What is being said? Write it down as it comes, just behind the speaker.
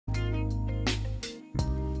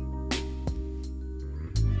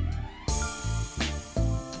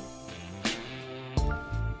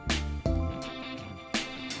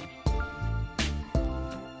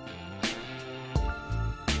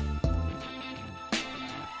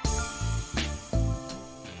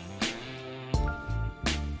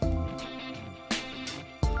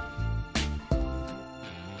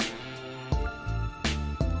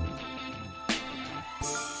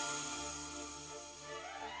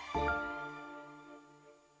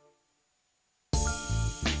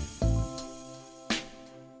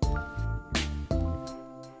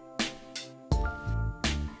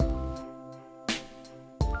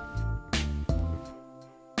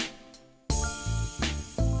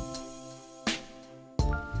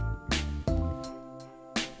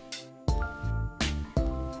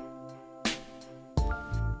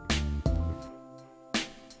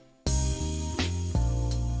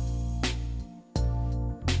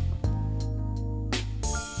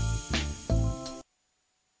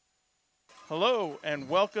Hello and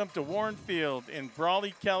welcome to Warren Field in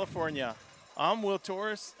Brawley, California. I'm Will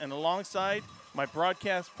Torres, and alongside my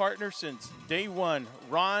broadcast partner since day one,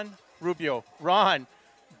 Ron Rubio. Ron,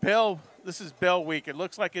 this is Bell Week. It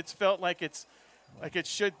looks like it's felt like it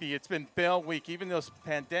should be. It's been Bell Week, even though it's a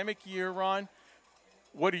pandemic year, Ron.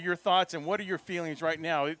 What are your thoughts and what are your feelings right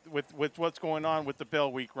now with what's going on with the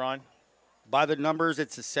Bell Week, Ron? By the numbers,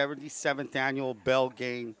 it's the 77th annual Bell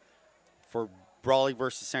game for Brawley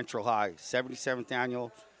versus Central High, 77th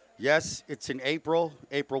annual. Yes, it's in April.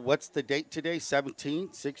 April, what's the date today?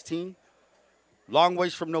 17, 16? Long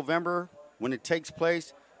ways from November when it takes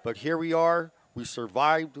place, but here we are. We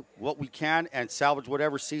survived what we can and salvaged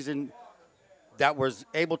whatever season that was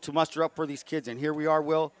able to muster up for these kids, and here we are,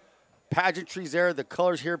 Will. Pageantry's there, the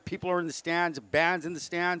colors here, people are in the stands, bands in the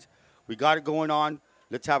stands. We got it going on.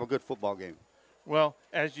 Let's have a good football game. Well,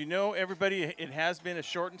 as you know, everybody, it has been a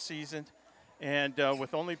shortened season. And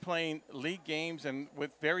with only playing league games and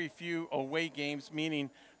with very few away games,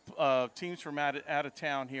 meaning teams from out of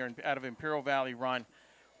town here, out of Imperial Valley, Ron,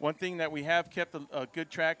 one thing that we have kept a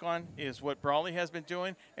good track on is what Brawley has been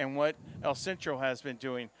doing and what El Centro has been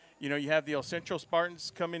doing. You know, you have the El Centro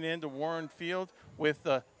Spartans coming into Warren Field with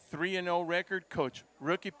a 3-0 record. Coach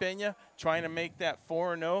Rookie Peña trying to make that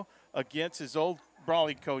 4-0 against his old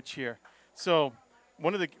Brawley coach here. So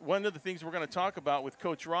one of the things we're going to talk about with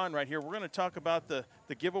Coach Ron right here, we're going to talk about the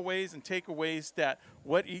giveaways and takeaways that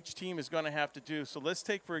what each team is going to have to do. So let's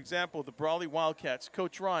take, for example, the Brawley Wildcats.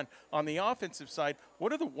 Coach Ron, on the offensive side,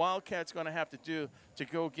 what are the Wildcats going to have to do to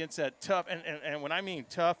go against that tough, and when I mean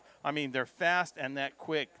tough, I mean they're fast and that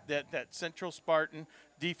quick, that Central Spartan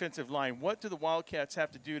defensive line. What do the Wildcats have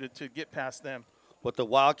to do to get past them? What the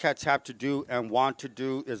Wildcats have to do and want to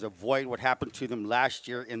do is avoid what happened to them last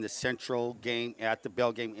year in the Central game, at the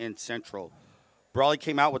Bell game in Central. Brawley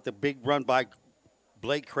came out with a big run by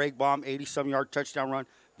Blake Craigbaum, 80-some-yard touchdown run.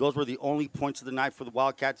 Those were the only points of the night for the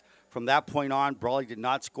Wildcats. From that point on, Brawley did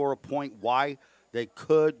not score a point. Why? They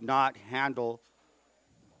could not handle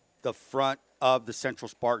the front of the Central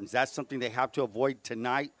Spartans. That's something they have to avoid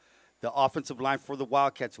tonight. The offensive line for the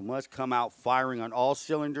Wildcats must come out firing on all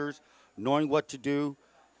cylinders, knowing what to do,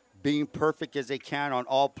 being perfect as they can on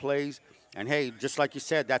all plays. And, hey, just like you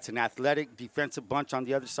said, that's an athletic defensive bunch on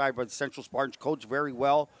the other side by the Central Spartans, coached very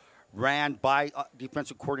well, ran by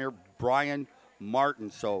defensive coordinator Brian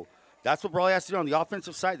Martin. So that's what Brawley has to do on the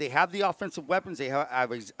offensive side. They have the offensive weapons. They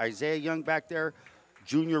have Isaiah Young back there,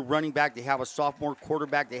 junior running back. They have a sophomore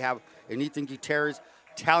quarterback. They have an Ethan Gutierrez,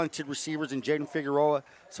 talented receivers in Jaden Figueroa.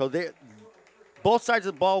 So both sides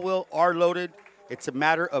of the ball, Will, are loaded. It's a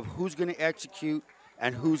matter of who's going to execute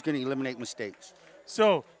and who's going to eliminate mistakes.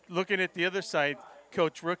 So, looking at the other side,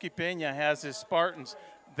 Coach Rookie Peña has his Spartans.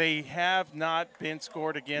 They have not been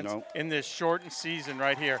scored against in this shortened season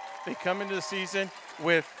right here. They come into the season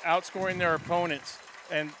with outscoring their opponents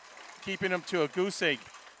and keeping them to a goose egg.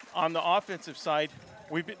 On the offensive side,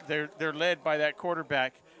 they're led by that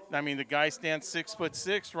quarterback. I mean, the guy stands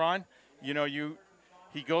 6'6", Ron. You know,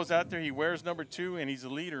 he goes out there, he wears number 2, and he's the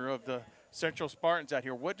leader of the Central Spartans out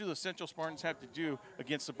here. What do the Central Spartans have to do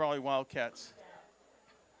against the Brawley Wildcats?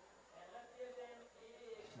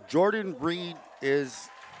 Jordan Reed is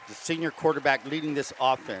the senior quarterback leading this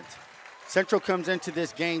offense. Central comes into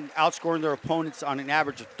this game outscoring their opponents on an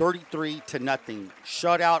average of 33-0.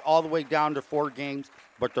 Shut out all the way down to 4 games,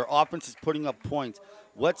 but their offense is putting up points.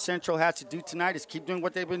 What Central has to do tonight is keep doing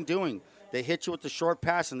what they've been doing. They hit you with the short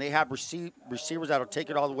pass, and they have receivers that will take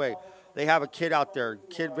it all the way. They have a kid out there.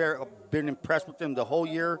 Been impressed with him the whole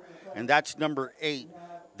year, and that's number 8.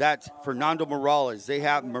 That's Fernando Morales. They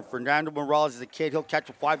have Fernando Morales is a kid. He'll catch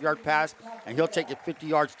a 5-yard pass, and he'll take it 50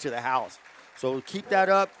 yards to the house. So keep that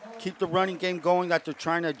up. Keep the running game going that they're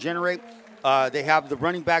trying to generate. They have the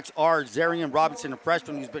running backs are Zarian Robinson, a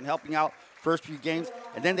freshman who's been helping out first few games.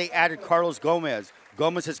 And then they added Carlos Gomez.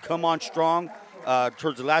 Gomez has come on strong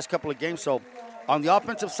towards the last couple of games. So on the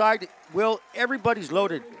offensive side, Will, everybody's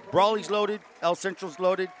loaded. Brawley's loaded. El Central's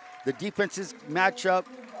loaded. The defenses match up.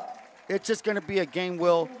 It's just going to be a game,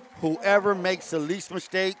 Will. Whoever makes the least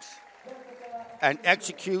mistakes and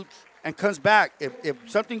executes and comes back. If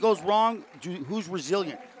something goes wrong, who's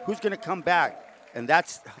resilient? Who's going to come back? And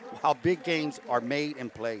that's how big games are made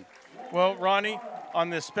and played. Well, Ronnie, on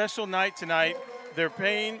this special night tonight, they're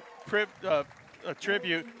paying a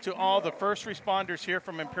tribute to all the first responders here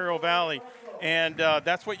from Imperial Valley. And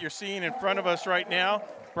that's what you're seeing in front of us right now.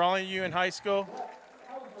 Brawley Union High School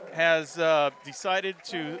has decided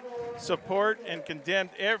to support and condemn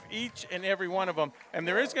each and every one of them. And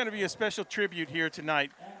there is going to be a special tribute here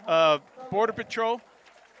tonight. Border Patrol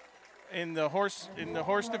in the horse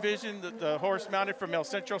division, the horse mounted from El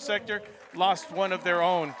Centro sector, lost one of their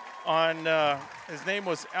own. His name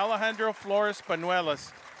was Alejandro Flores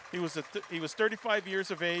Banuelos. He was 35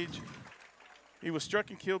 years of age. He was struck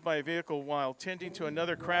and killed by a vehicle while tending to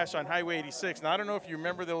another crash on Highway 86. Now, I don't know if you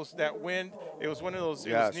remember that wind. It was one of those,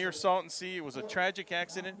 yes. It was near Salton Sea. It was a tragic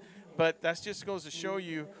accident, but that just goes to show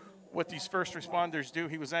you what these first responders do.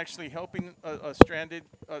 He was actually helping a stranded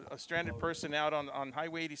person out on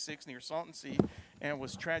Highway 86 near Salton Sea and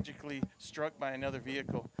was tragically struck by another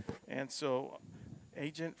vehicle. And so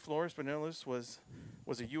Agent Flores Banuelos was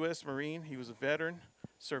a U.S. Marine. He was a veteran,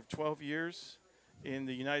 served 12 years in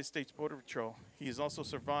the United States Border Patrol. He is also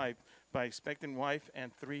survived by expectant wife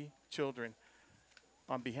and 3 children.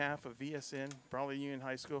 On behalf of VSN, Brawley Union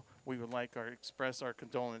High School, we would like to express our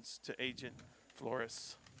condolence to Agent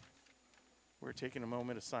Flores. We're taking a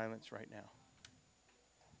moment of silence right now.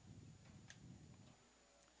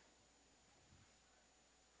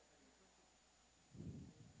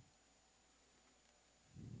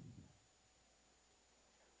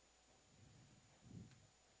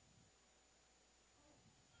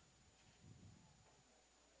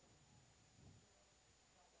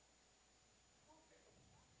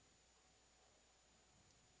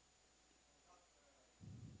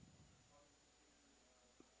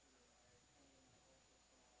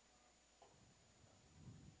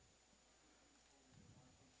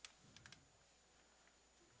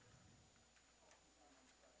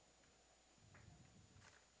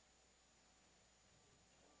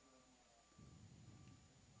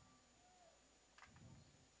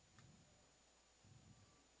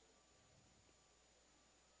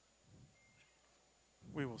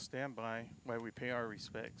 We will stand by while we pay our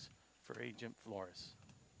respects for Agent Flores.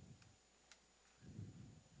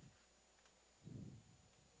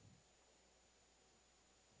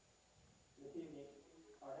 This evening,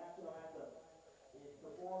 our national anthem is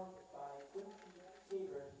performed by Quincy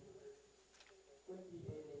Gavers. Quincy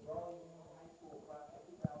is a Brawley Union High School class of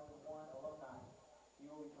 2001 alumni. He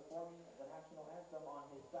will be performing the national anthem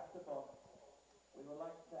on his saxophone. We would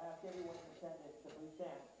like to ask everyone in attendance to please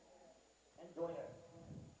stand and join us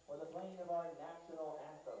for the playing of our national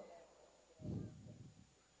anthem.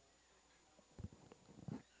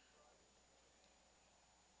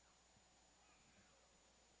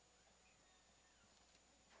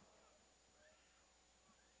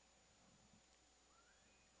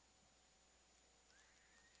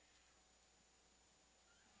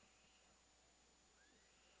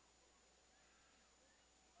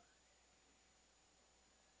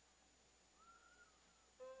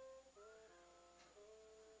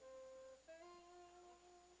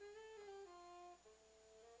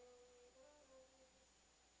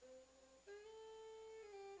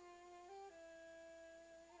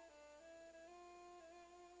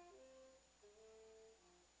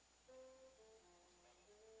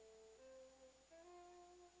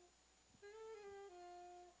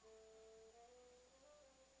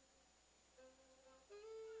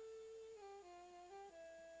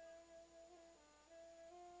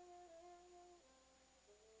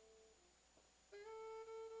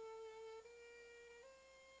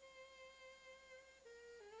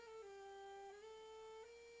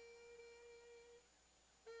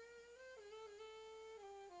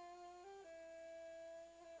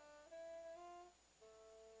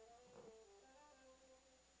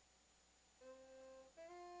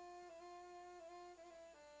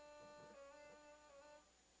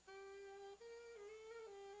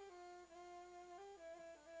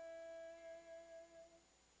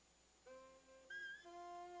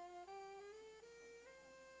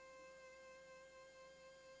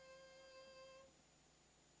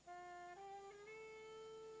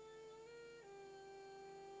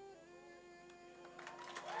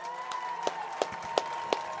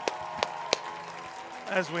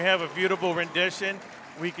 As we have a beautiful rendition,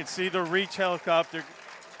 we can see the Reach helicopter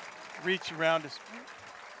reach around us.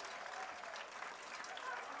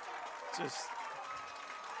 Just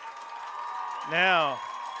now,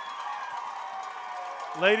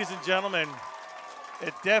 ladies and gentlemen,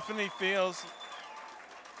 it definitely feels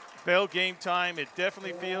Bell game time, it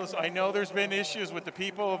definitely feels. I know there's been issues with the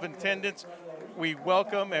people of attendance. We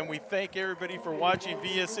welcome and we thank everybody for watching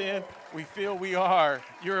VSN. We feel we are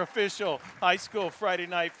your official high school Friday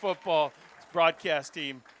night football broadcast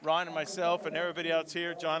team. Ron and myself and everybody else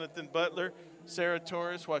here, Jonathan Butler, Sarah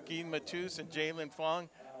Torres, Joaquin Matus, and Jalen Fong,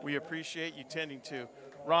 we appreciate you tending to.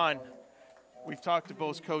 Ron, we've talked to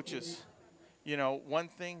both coaches. You know, one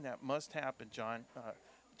thing that must happen, John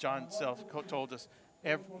Self told us,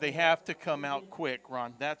 they have to come out quick,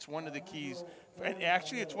 Ron. That's one of the keys. And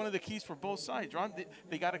actually, it's one of the keys for both sides, Ron.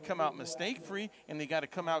 They got to come out mistake-free, and they got to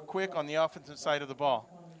come out quick on the offensive side of the ball.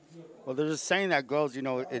 Well, there's a saying that goes, you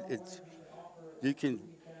know, it's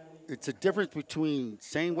a difference between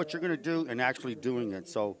saying what you're going to do and actually doing it.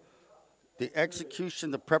 So the execution,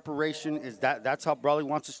 the preparation, that's how Brawley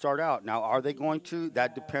wants to start out. Now, are they going to?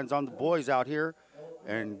 That depends on the boys out here.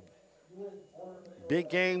 And big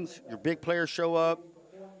games, your big players show up.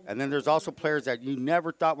 And then there's also players that you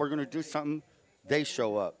never thought were going to do something, they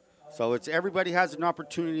show up. So it's everybody has an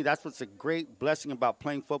opportunity. That's what's a great blessing about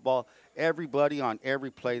playing football. Everybody on every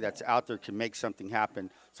play that's out there can make something happen.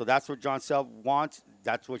 So that's what John Self wants.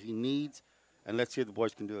 That's what he needs. And let's see if the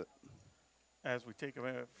boys can do it. As we take a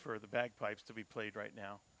minute for the bagpipes to be played right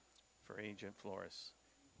now for Agent Flores.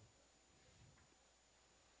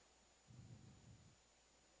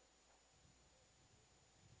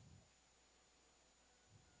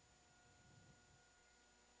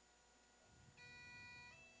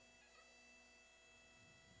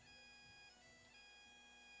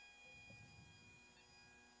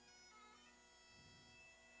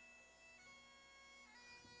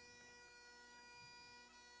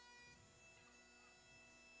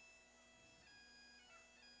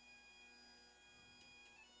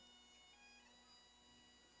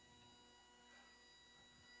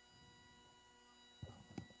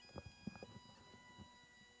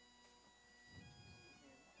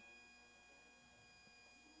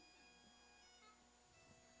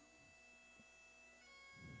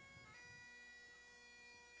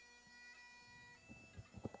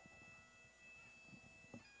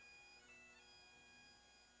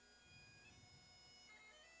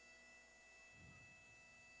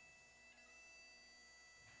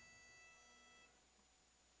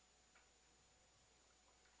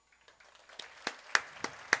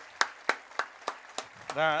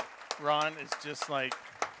 That, Ron, is just like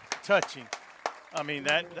touching. I mean,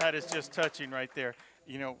 that is just touching right there.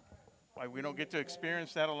 You know, we don't get to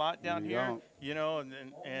experience that a lot down here. Don't. You know,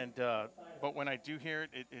 but when I do hear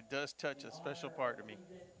it, it does touch a special part of me.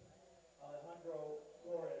 Alejandro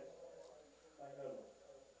Flores, Magnolia.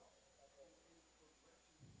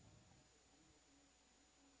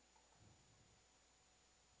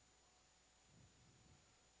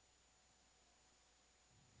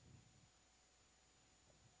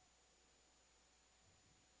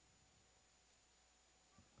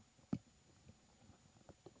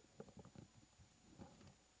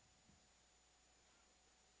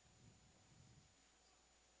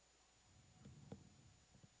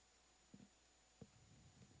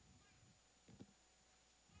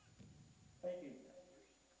 Thank you.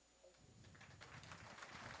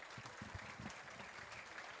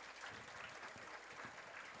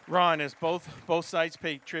 Ron, as both sides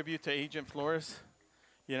pay tribute to Agent Flores,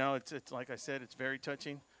 you know, it's like I said, it's very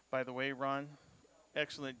touching. By the way, Ron,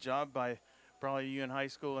 excellent job by Brawley Union High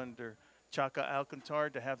School under Chaka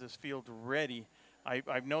Alcantar to have this field ready. I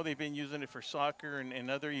know they've been using it for soccer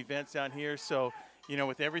and other events down here. So, you know,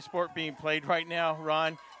 with every sport being played right now,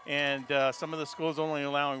 Ron, and some of the schools only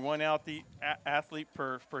allowing one athlete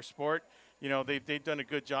per sport, you know, they've done a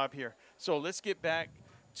good job here. So let's get back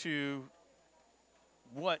to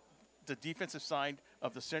what the defensive side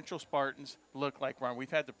of the Central Spartans look like, Ron.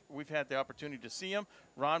 We've had the opportunity to see them.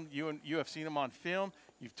 Ron, you have seen them on film.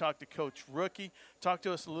 You've talked to Coach Rookie. Talk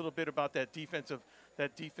to us a little bit about that defensive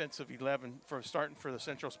 11 for starting for the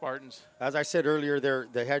Central Spartans. As I said earlier,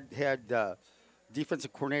 they had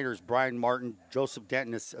defensive coordinators Brian Martin, Joseph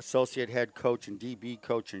Denton, associate head coach and DB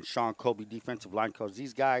coach, and Sean Colby, defensive line coach.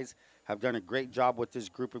 These guys have done a great job with this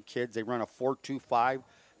group of kids. They run a 4-2-5.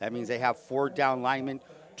 That means they have 4 down linemen,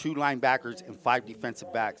 2 linebackers, and 5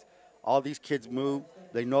 defensive backs. All these kids move.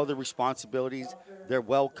 They know their responsibilities. They're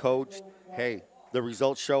well coached. Hey, the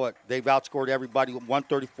results show it. They've outscored everybody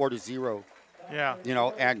 134-0. Yeah. You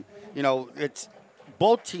know, and, you know, it's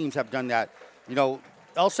both teams have done that. You know,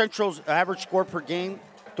 El Central's average score per game,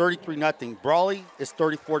 33-0. Brawley is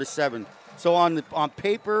 34-7. So on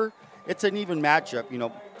paper, it's an even matchup, you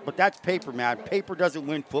know. But that's paper, man. Paper doesn't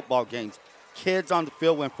win football games. Kids on the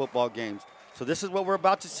field win football games. So this is what we're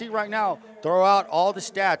about to see right now. Throw out all the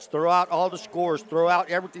stats, throw out all the scores, throw out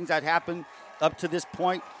everything that happened up to this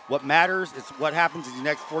point. What matters is what happens in the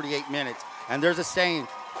next 48 minutes. And there's a saying,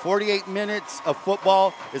 48 minutes of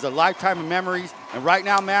football is a lifetime of memories. And right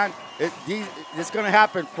now, man, it's going to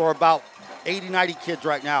happen for about 80, 90 kids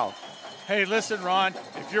right now. Hey, listen, Ron,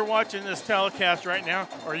 if you're watching this telecast right now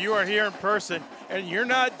or you are here in person and you're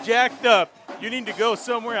not jacked up, you need to go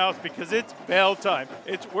somewhere else because it's bell time.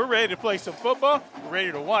 We're ready to play some football. We're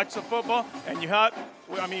ready to watch some football. And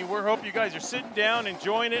we're hoping you guys are sitting down,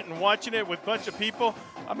 enjoying it, and watching it with a bunch of people.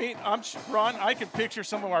 Ron, I can picture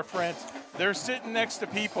some of our friends. They're sitting next to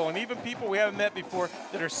people, and even people we haven't met before,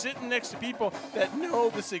 that are sitting next to people that know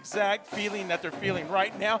this exact feeling that they're feeling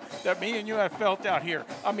right now that me and you have felt out here.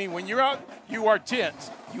 When you're out, you are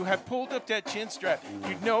tense. You have pulled up that chin strap.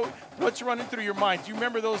 You know what's running through your mind. Do you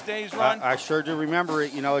remember those days, Ron? I sure do remember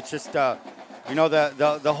it. It's just, the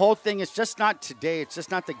whole thing is just not today. It's just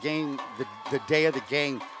not the game, the day of the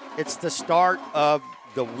game. It's the start of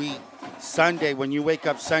the week. Sunday, when you wake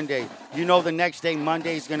up Sunday, the next day,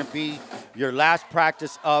 Monday, is going to be your last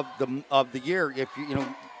practice of the year. If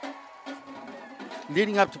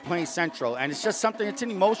leading up to playing Central, and it's just something. It's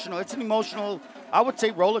an emotional. I would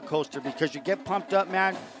say roller coaster because you get pumped up,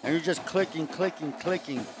 man, and you're just clicking.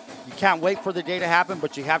 You can't wait for the day to happen,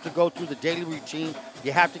 but you have to go through the daily routine.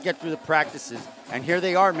 You have to get through the practices, and here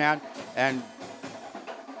they are, man. And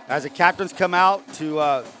as the captains come out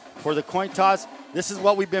for the coin toss. This is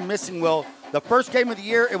what we've been missing, Will. The first game of the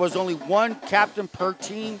year, it was only one captain per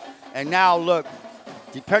team. And now, look,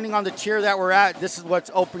 depending on the tier that we're at, this is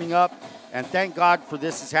what's opening up. And thank God for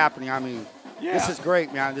this is happening. This is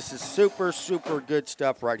great, man. This is super, super good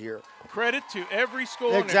stuff right here. Credit to every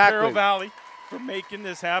school in the Carroll Valley for making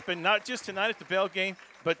this happen. Not just tonight at the Bell game,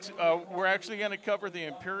 but we're actually going to cover the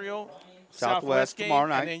Imperial Southwest game, tomorrow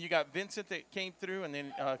night. And then you got Vincent that came through, and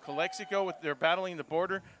then Calexico, they're battling the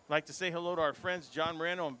border. I'd like to say hello to our friends John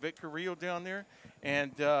Moreno and Vic Carrillo down there.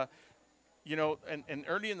 And, and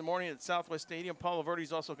early in the morning at Southwest Stadium, Paulo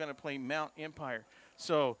Verde's also going to play Mount Empire.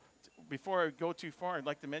 So before I go too far, I'd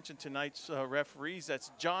like to mention tonight's referees.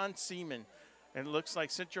 That's John Seaman. And it looks like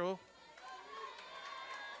Central.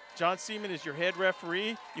 John Seaman is your head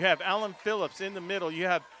referee. You have Alan Phillips in the middle. You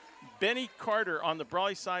have Benny Carter on the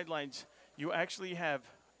Brawley sidelines. You actually have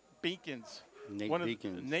Beacons.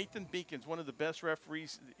 Nathan Beacons, one of the best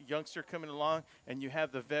referees, youngster coming along, and you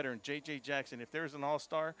have the veteran, J.J. Jackson. If there's an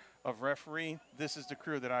all-star of refereeing, this is the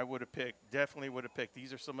crew that I would have picked, definitely would have picked.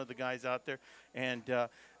 These are some of the guys out there. And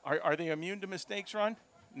are they immune to mistakes, Ron?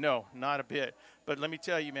 No, not a bit. But let me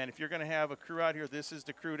tell you, man, if you're going to have a crew out here, this is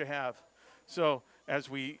the crew to have. So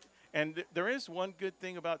there is one good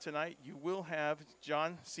thing about tonight. You will have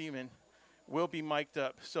John Seaman will be mic'd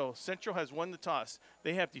up. So Central has won the toss.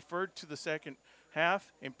 They have deferred to the second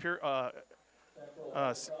half.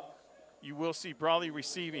 You will see Brawley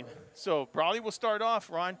receiving. So Brawley will start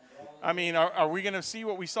off, Ron. Are we going to see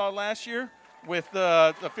what we saw last year with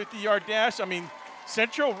the 50-yard dash?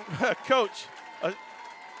 Central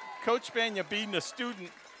Coach Banya being a student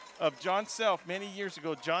of John Self many years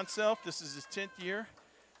ago. John Self, this is his 10th year,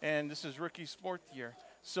 and this is rookie's 4th year.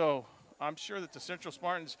 So I'm sure that the Central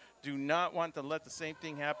Spartans do not want to let the same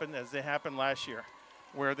thing happen as they happened last year,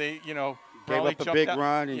 where they, gave up a big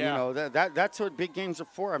run, and that's what big games are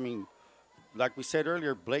for. Like we said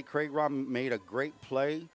earlier, Blake Craig made a great play